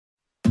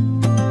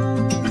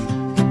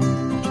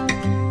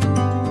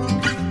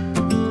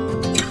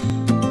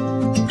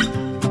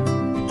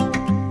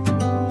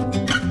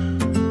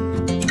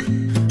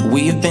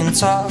We've been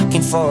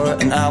talking for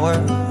an hour,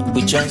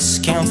 we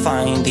just can't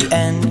find the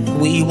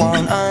end. We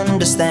won't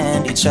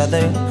understand each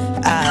other.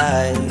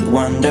 I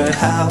wonder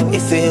how it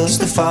feels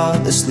to fall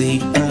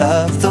asleep and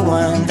love the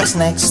one that's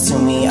next to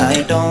me.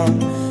 I don't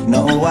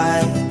know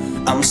why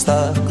I'm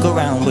stuck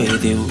around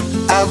with you.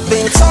 I've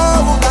been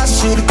told I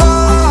should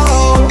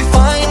go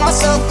find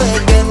myself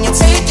again. You're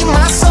taking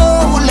my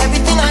soul,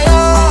 everything I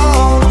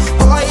own,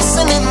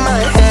 poison in my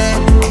head.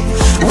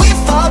 We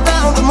fall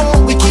down the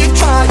more we keep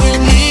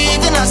trying,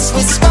 leaving us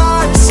with scars.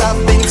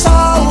 I've been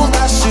told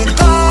I should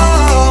go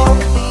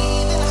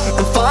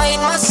and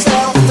find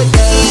myself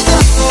again.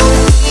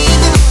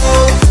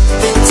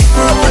 Been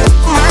told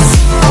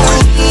myself,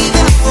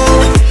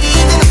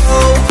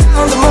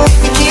 the more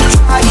we keep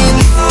trying.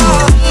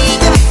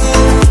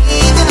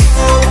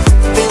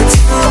 Been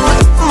told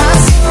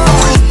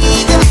myself,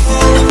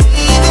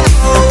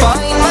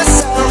 find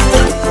myself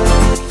again.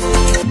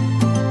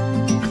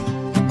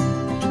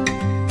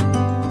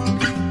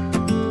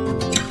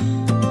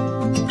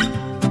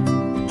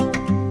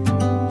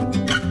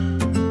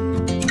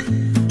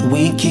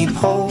 We keep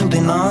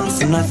holding on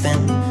for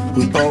nothing.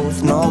 We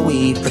both know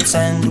we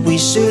pretend we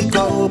should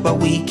go, but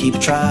we keep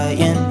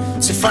trying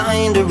to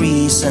find a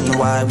reason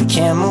why we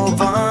can't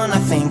move on. I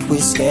think we're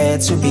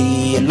scared to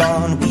be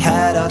alone. We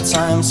had our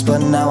times, but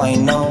now I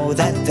know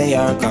that they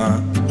are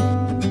gone.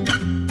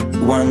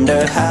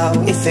 Wonder how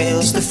it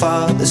feels to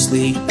fall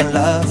asleep and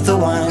love the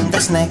one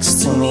that's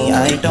next to me.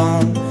 I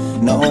don't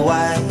know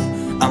why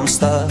I'm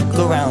stuck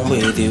around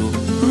with you.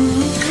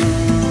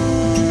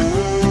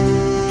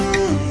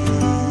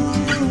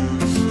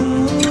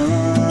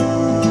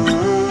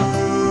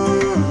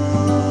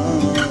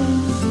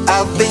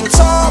 I've been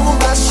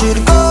told I should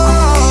go